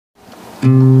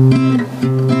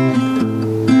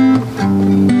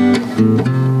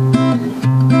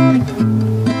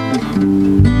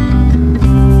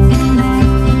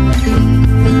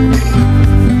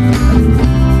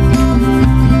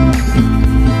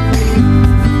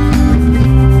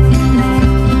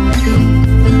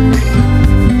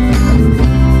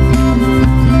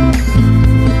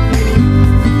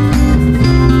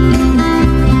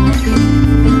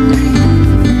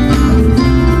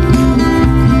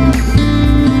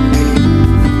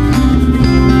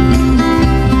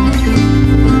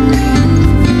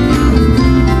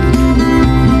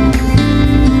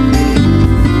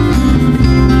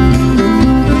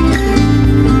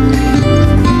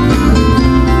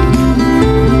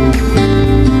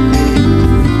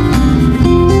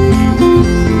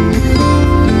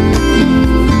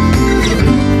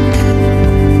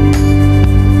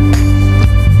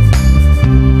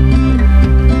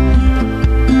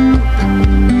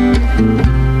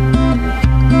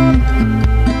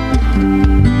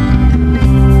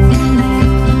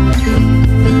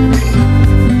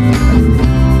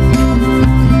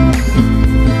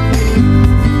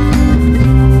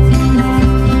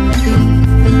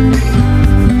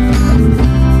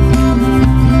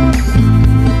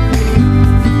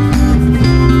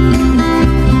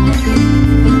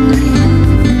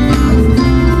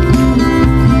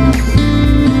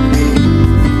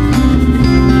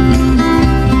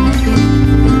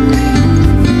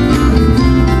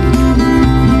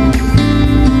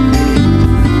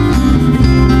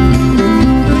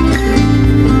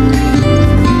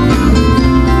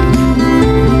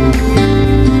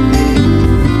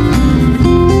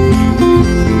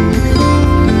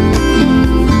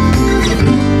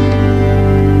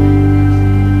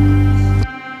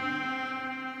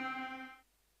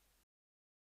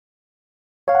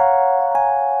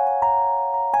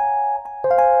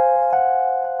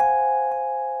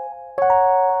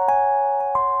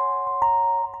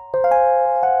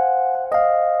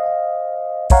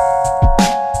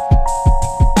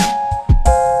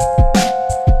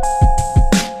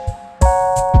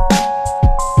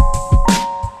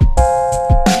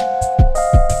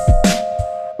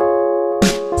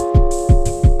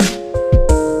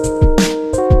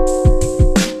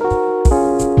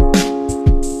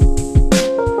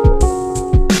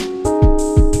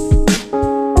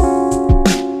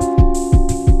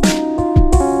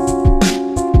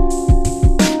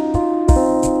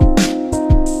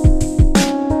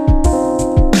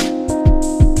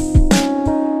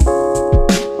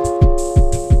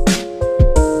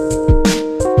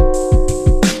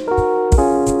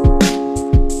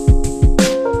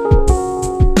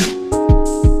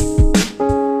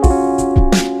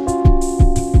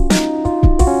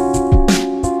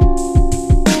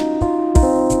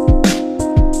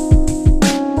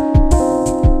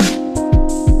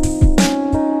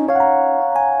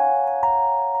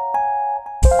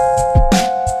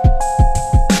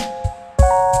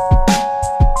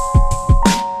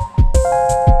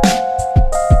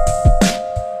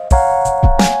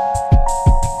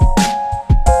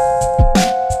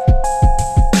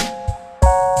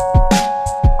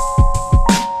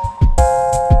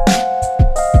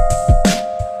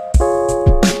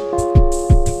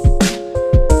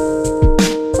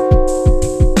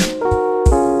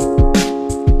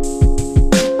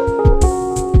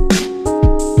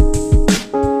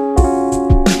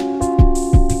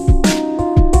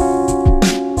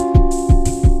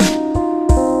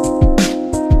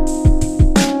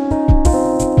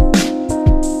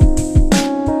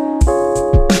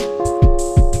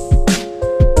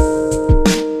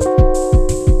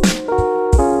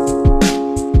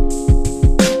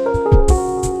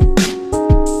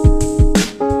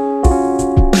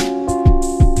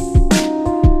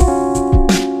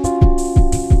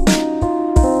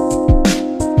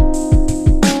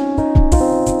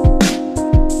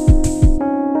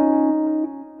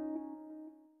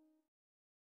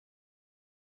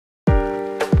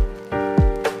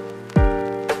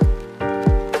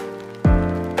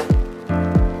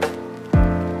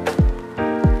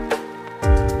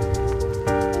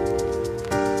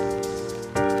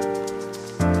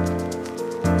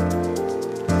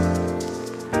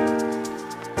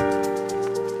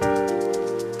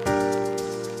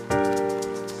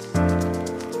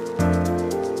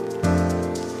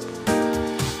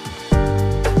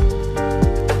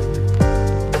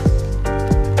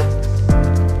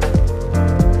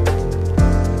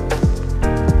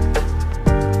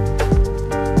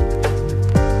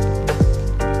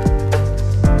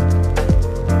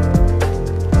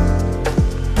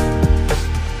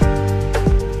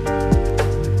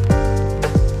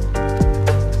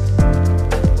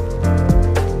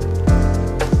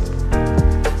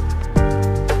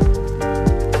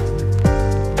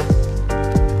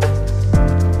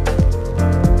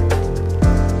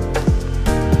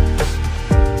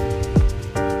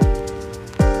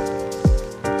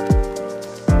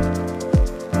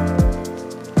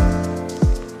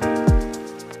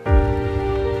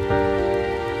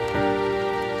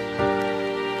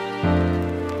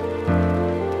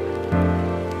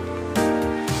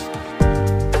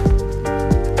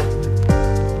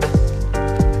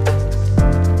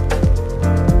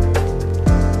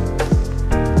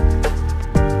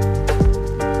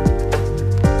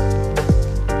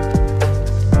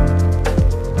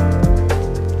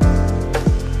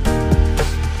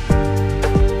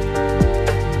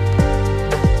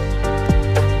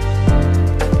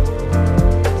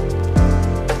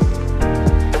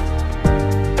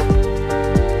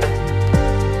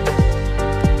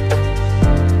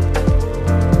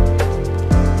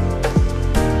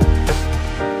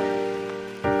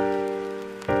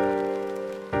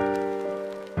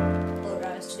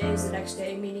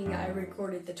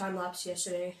recorded the time-lapse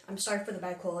yesterday. I'm sorry for the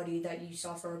bad quality that you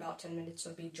saw for about 10 minutes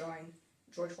of me drawing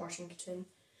George Washington.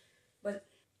 But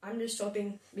I'm just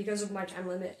hoping, because of my time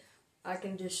limit, I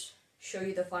can just show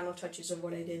you the final touches of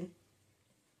what I did.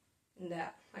 And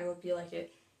that, I hope you like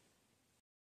it.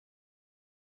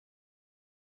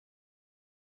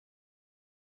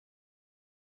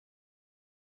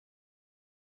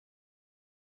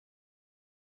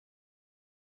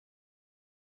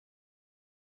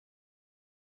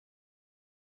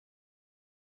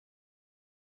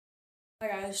 Hi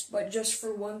guys, but just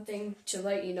for one thing to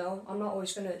let you know, I'm not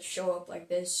always going to show up like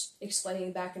this,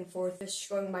 explaining back and forth, just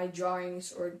showing my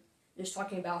drawings or just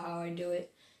talking about how I do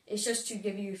it. It's just to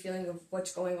give you a feeling of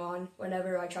what's going on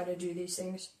whenever I try to do these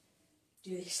things.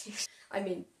 I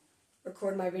mean,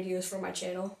 record my videos for my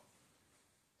channel.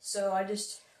 So I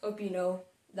just hope you know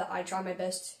that I try my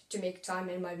best to make time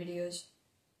in my videos.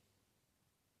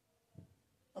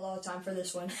 A lot of time for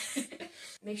this one.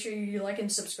 Make sure you like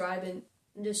and subscribe and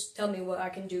just tell me what I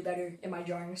can do better in my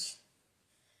drawings.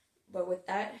 But with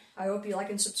that, I hope you like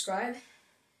and subscribe,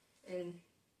 and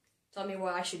tell me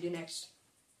what I should do next.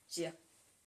 See ya.